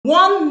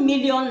1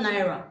 million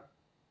naira.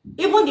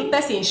 Even the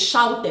person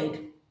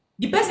shouted.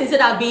 The person said,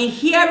 I've been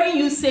hearing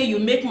you say you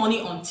make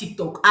money on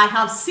TikTok. I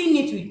have seen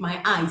it with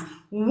my eyes.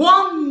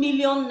 1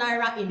 million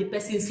naira in the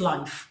person's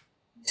life.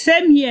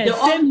 Same here,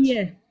 same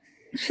here.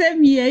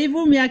 Same here.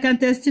 Even me, I can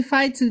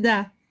testify to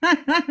that.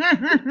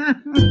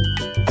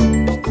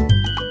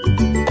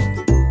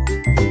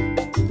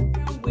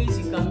 Ways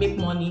you can make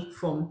money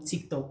from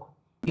TikTok.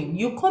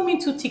 You come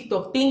into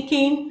TikTok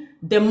thinking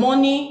the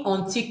money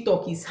on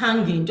TikTok is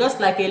hanging, just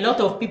like a lot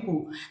of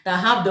people that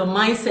have the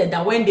mindset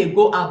that when they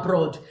go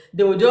abroad,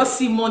 they will just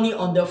see money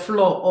on the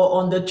floor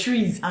or on the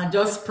trees and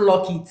just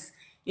pluck it.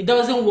 It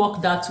doesn't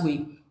work that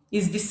way.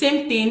 It's the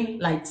same thing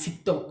like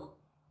TikTok.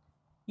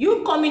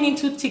 You coming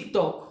into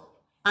TikTok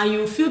and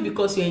you feel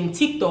because you're in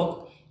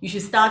TikTok, you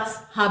should start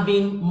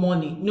having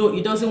money. No,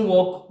 it doesn't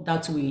work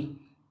that way.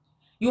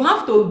 You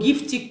have to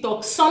give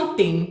TikTok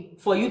something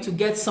for you to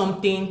get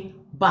something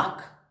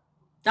back.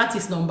 That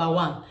is number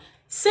one.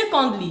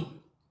 Secondly,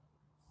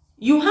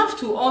 you have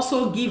to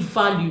also give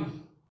value.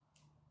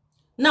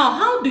 Now,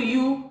 how do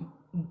you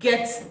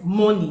get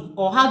money,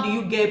 or how do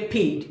you get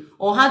paid,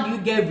 or how do you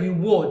get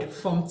reward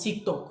from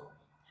TikTok?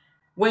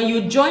 When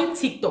you join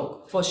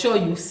TikTok, for sure,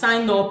 you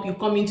sign up, you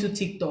come into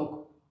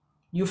TikTok,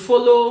 you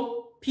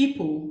follow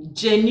people,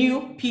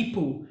 genuine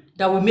people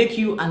that will make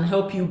you and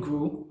help you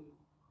grow.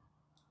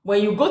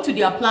 When you go to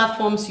their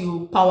platforms,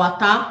 you power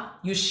tap,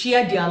 you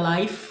share their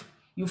life,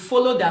 you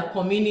follow their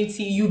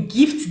community, you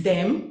gift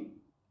them,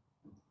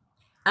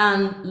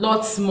 and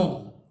lots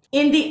more.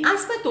 In the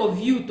aspect of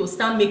you to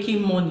start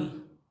making money,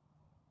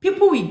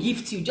 people will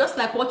gift you, just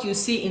like what you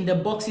see in the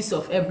boxes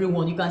of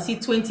everyone. You can see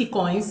 20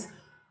 coins,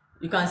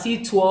 you can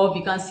see 12,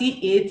 you can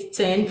see 8,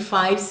 10,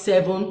 5,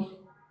 7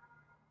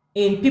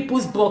 in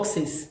people's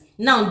boxes.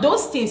 Now,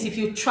 those things, if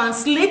you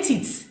translate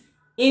it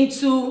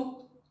into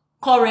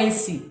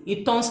currency,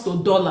 it turns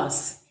to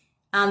dollars,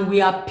 and we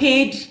are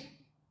paid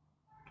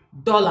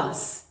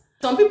dollars.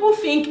 Some people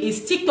think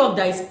it's TikTok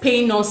that is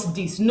paying us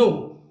this.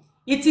 No,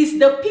 it is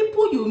the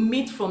people you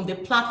meet from the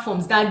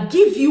platforms that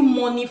give you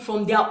money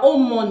from their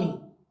own money.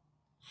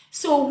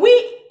 So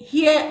we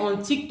here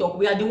on TikTok,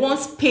 we are the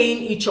ones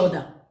paying each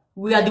other.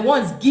 We are the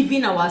ones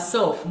giving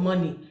ourselves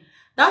money.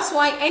 That's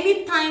why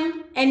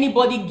anytime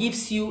anybody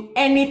gives you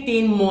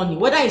anything money,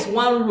 whether it's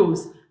 1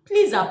 rose,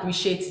 please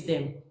appreciate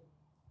them.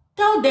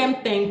 Tell them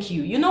thank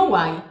you. You know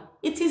why?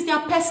 It is their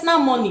personal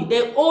money.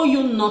 They owe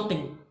you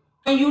nothing.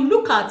 When you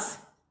look at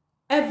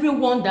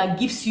everyone that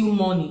gives you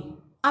money,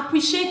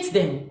 appreciate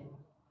them.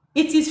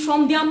 It is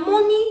from their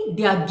money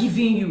they are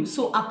giving you,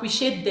 so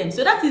appreciate them.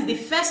 So that is the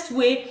first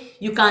way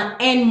you can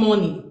earn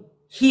money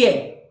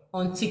here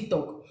on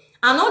TikTok.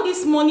 And all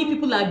this money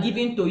people are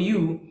giving to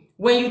you,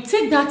 when you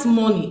take that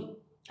money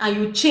and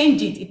you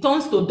change it, it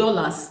turns to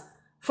dollars.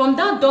 From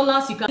that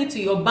dollars, you can put it to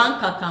your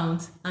bank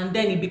account, and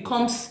then it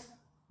becomes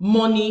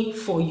money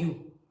for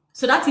you.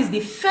 So that is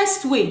the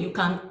first way you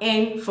can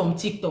earn from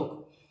TikTok.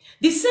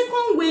 The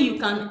second way you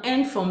can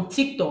earn from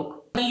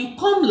TikTok, when you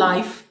come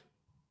live,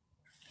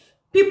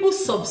 people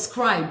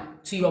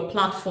subscribe to your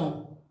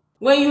platform.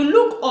 When you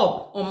look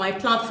up on my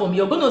platform,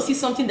 you're going to see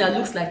something that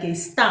looks like a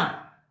star.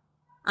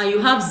 And you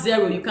have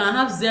 0. You can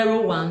have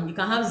 0, 1. You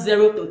can have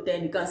 0 to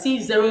 10. You can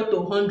see 0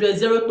 to 100,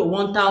 0 to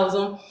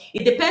 1,000.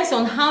 It depends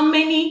on how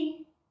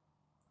many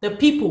the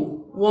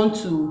people want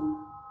to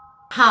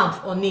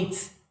have on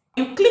it.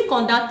 You click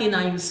on that thing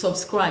and you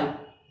subscribe.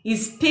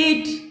 It's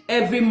paid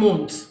every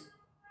month.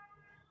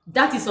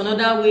 That is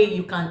another way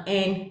you can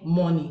earn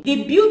money.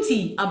 The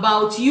beauty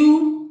about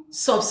you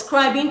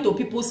subscribing to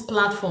people's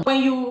platform,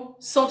 when you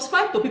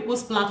subscribe to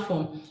people's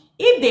platform,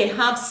 if they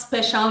have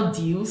special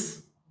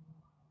deals,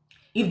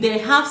 if they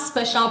have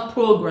special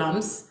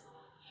programs,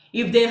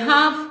 if they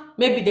have,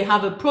 maybe they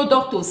have a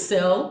product to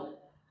sell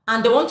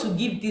and they want to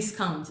give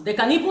discount, they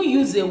can even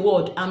use a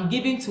word, I'm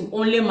giving to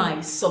only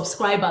my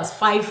subscribers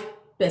 5%,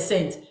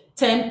 10%,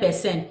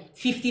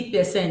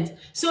 50%.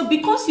 So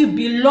because you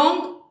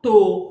belong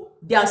to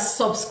their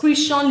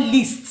subscription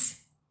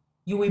lists,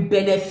 you will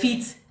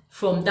benefit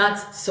from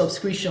that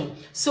subscription.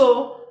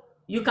 So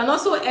you can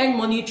also earn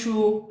money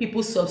through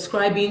people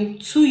subscribing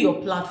to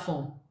your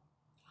platform.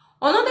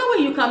 Another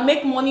way you can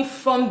make money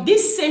from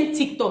this same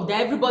TikTok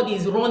that everybody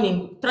is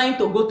running, trying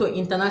to go to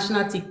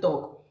international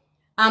TikTok.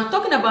 I'm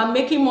talking about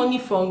making money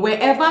from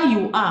wherever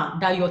you are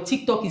that your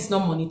TikTok is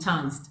not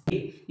monetized.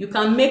 You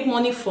can make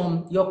money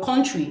from your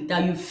country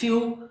that you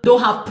feel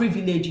don't have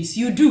privileges.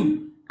 You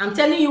do. I'm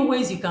telling you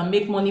ways you can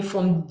make money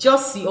from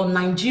just your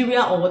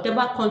Nigeria or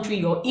whatever country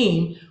you're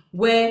in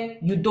where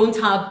you don't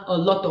have a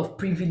lot of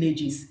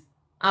privileges.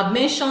 I've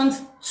mentioned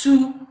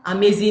 2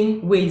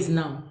 amazing ways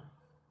now.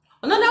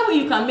 Another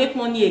way you can make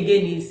money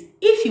again is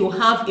if you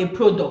have a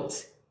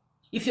product.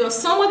 If you're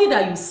somebody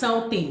that you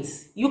sell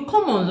things, you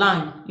come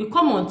online, you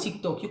come on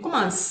TikTok, you come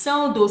and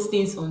sell those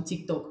things on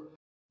TikTok.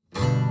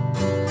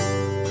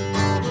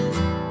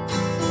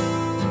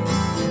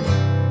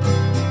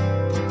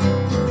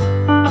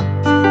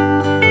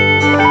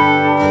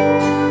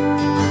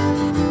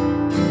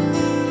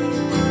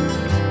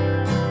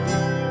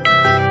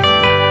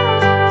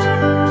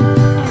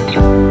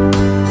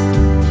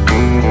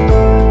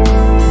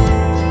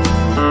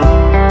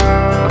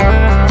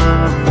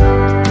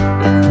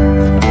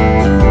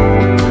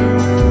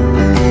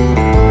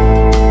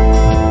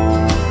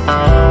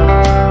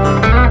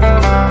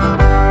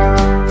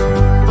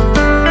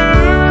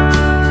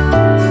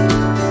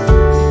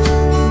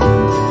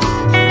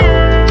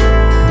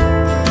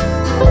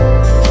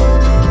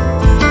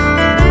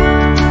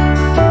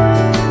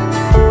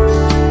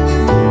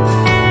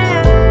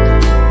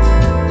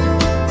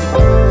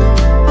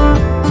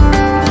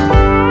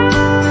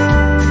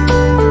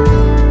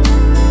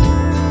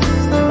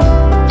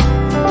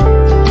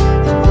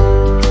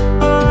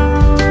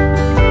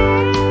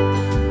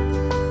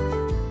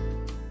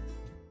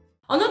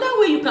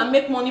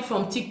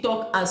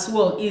 TikTok as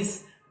well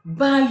is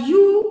by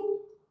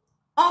you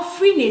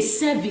offering a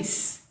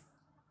service,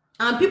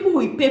 and people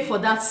will pay for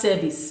that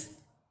service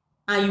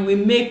and you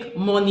will make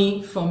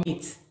money from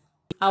it.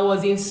 I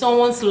was in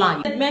someone's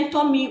life. They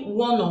mentor me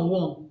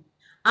one-on-one.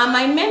 And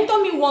my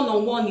mentor me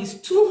one-on-one is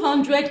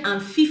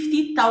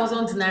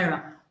 250,000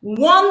 naira.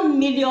 1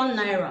 million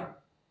naira.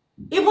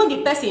 Even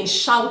the person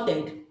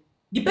shouted.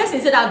 The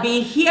person said, I've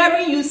been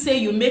hearing you say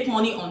you make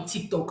money on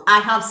TikTok. I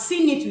have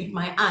seen it with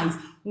my eyes.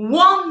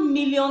 1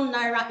 million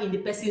naira in the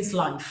person's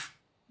life.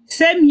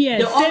 Same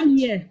here, same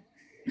here.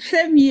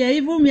 Same here.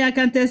 Even me, I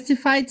can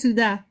testify to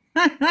that.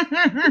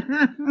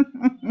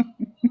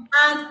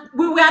 And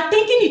we were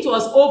thinking it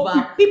was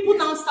over. People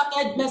now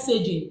started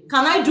messaging.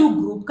 Can I do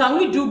group? Can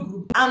we do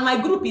group? And my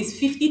group is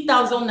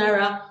 50,000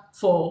 naira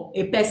for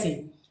a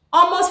person.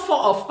 Almost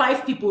 4 or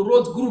 5 people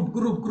wrote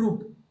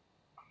group.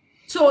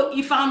 So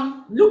if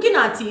I'm looking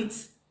at it,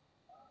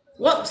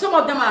 some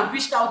of them have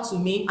reached out to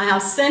me. I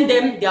have sent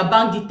them their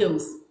bank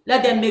details.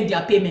 Let them make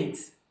their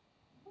payments.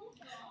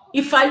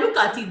 If I look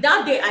at it,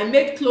 that day I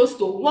made close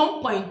to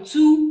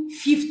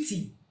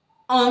 1.250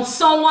 on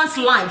someone's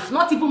life,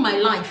 not even my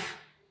life.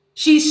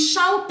 She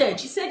shouted.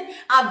 She said,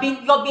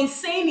 you've been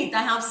saying it.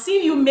 I have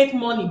seen you make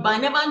money,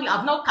 but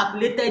I've not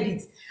calculated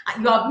it.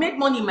 You have made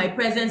money in my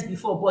presence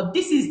before, but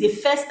this is the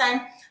first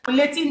time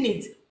calculating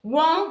it.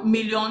 1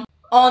 million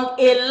on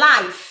a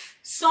life,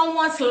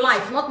 someone's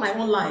life, not my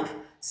own life,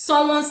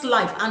 someone's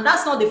life. And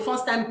that's not the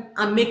first time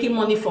I'm making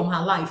money from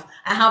her life.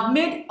 I have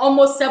made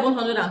almost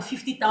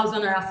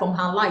 750,000 naira from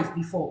her life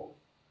before.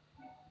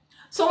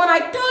 So when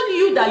I tell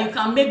you that you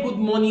can make good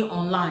money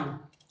online,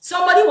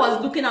 somebody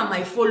was looking at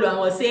my follow and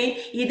was saying,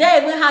 you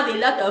don't even have a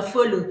lot of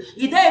follow,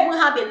 you don't even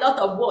have a lot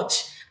of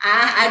watch.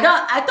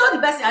 I told the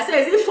person, I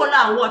said, is it follow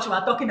and watch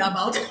we're talking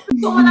about?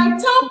 So when I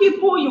tell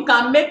people you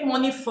can make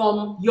money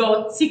from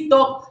your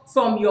TikTok,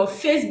 from your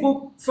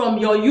Facebook, from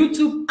your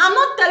YouTube, I'm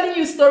not telling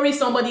you stories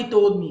somebody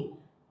told me.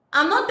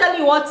 I'm not telling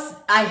you what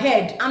I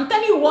heard. I'm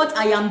telling you what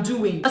I am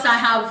doing. Because I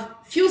have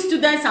few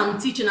students I'm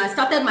teaching. I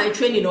started my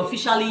training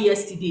officially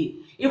yesterday.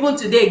 Even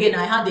today again,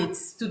 I had a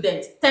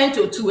student, 10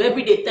 to 2,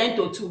 every day 10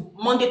 to 2,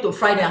 Monday to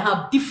Friday. I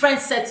have different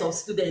sets of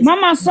students.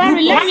 Mama,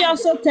 sorry, let me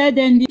also tell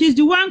them, she's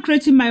the one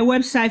creating my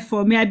website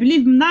for me. I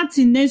believe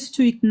nothing next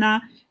week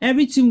now,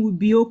 everything will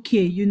be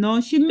okay, you know.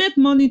 She make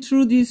money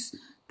through this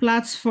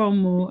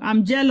platform. Oh.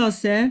 I'm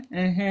jealous, eh?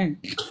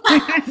 Don't be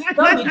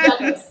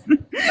jealous.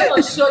 I'm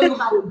going to show you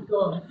how it's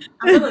done.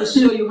 I'm going to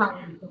show you how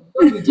it's done.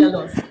 Don't be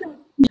jealous.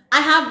 I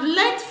have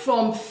learned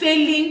from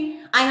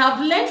failing. I have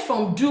learned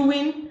from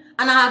doing.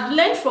 And I have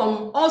learned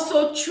from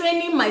also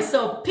training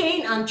myself,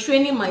 paying and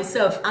training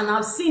myself, and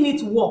I've seen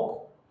it work.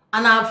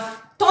 And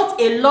I've taught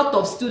a lot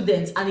of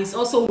students, and it's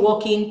also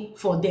working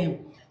for them.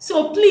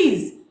 So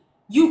please,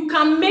 you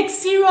can make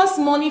serious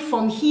money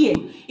from here.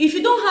 If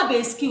you don't have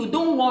a skill,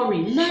 don't worry,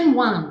 learn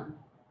one.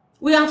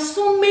 We have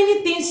so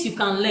many things you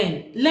can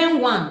learn. Learn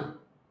one.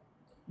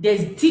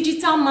 There's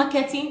digital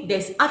marketing,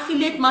 there's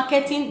affiliate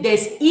marketing,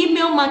 there's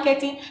email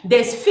marketing,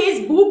 there's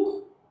Facebook,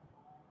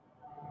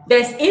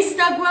 there's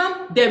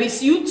Instagram, there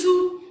is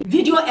YouTube,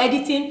 video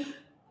editing,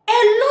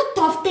 a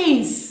lot of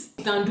things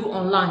you can do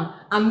online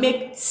and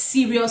make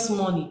serious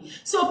money.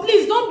 So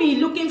please don't be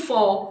looking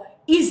for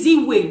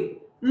easy way.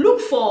 Look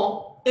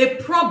for a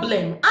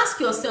problem. Ask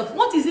yourself,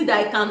 what is it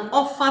that I can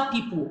offer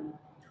people?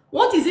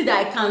 What is it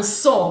that I can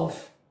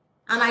solve?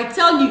 And I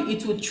tell you,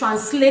 it will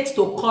translate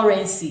to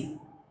currency,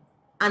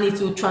 and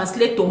it will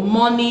translate to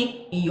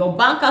money in your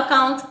bank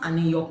account and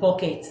in your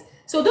pocket.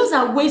 So those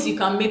are ways you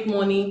can make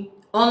money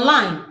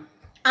online.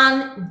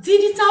 And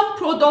digital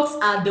products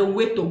are the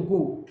way to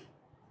go.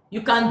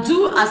 You can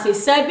do as a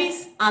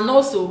service and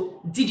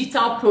also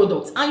digital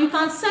products, and you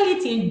can sell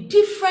it in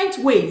different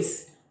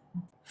ways.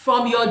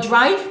 From your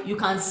drive, you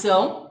can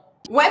sell.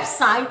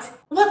 Website,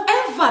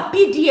 whatever,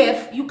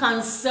 PDF, you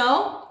can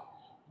sell.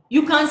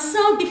 You can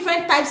sell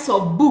different types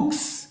of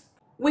books.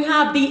 We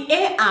have the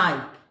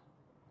AI.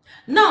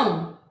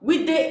 Now,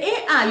 with the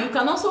AI, you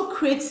can also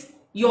create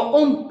your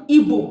own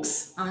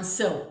ebooks and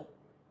sell.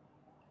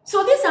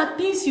 So these are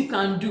things you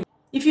can do.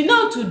 If you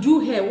know how to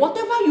do hair,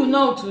 whatever you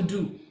know how to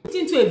do, put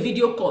into a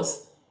video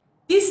course.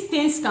 These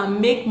things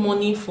can make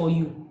money for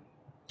you.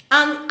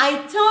 And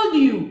I tell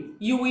you,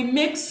 you will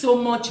make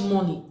so much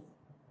money.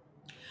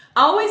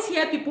 I always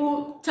hear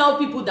people tell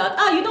people that,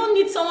 you don't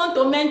need someone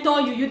to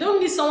mentor you. You don't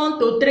need someone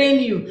to train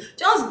you.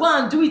 Just go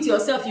and do it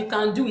yourself. You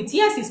can do it.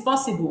 Yes, it's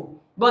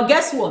possible. But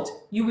guess what?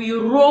 You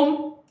will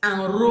roam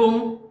and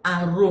roam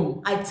and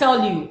roam. I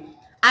tell you,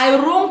 I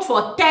roamed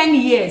for 10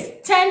 years,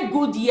 10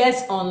 good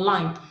years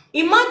online.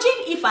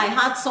 Imagine if I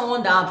had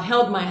someone that have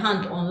held my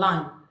hand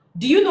online.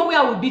 Do you know where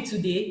I would be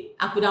today?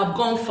 I could have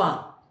gone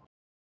far.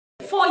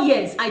 4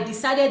 years, I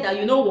decided that,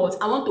 you know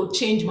what, I want to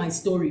change my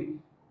story.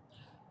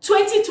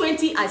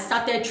 2020, I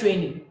started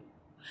training.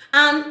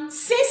 And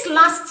since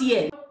last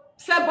year,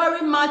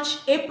 February, March,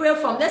 April,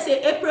 from let's say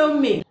April,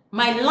 May,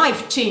 my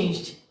life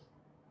changed.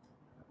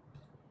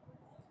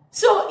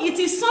 So it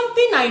is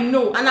something I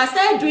know, and I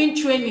started doing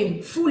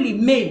training fully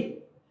May,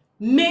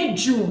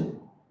 June.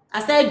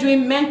 I started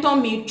doing mentor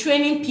me,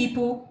 training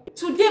people.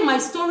 Today, my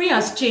story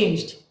has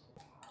changed.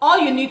 All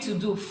you need to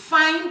do,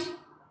 find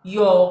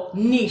your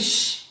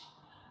niche.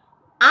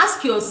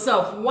 Ask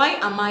yourself, why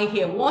am I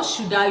here? What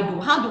should I do?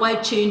 How do I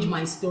change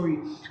my story?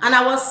 And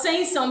I was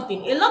saying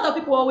something. A lot of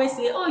people always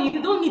say, oh,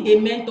 you don't need a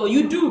mentor.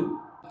 You do.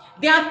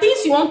 There are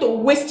things you want to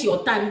waste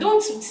your time.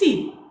 Don't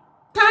see.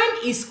 Time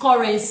is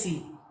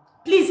currency.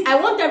 Please,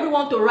 I want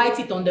everyone to write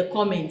it on the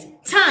comment.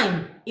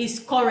 Time is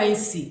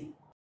currency.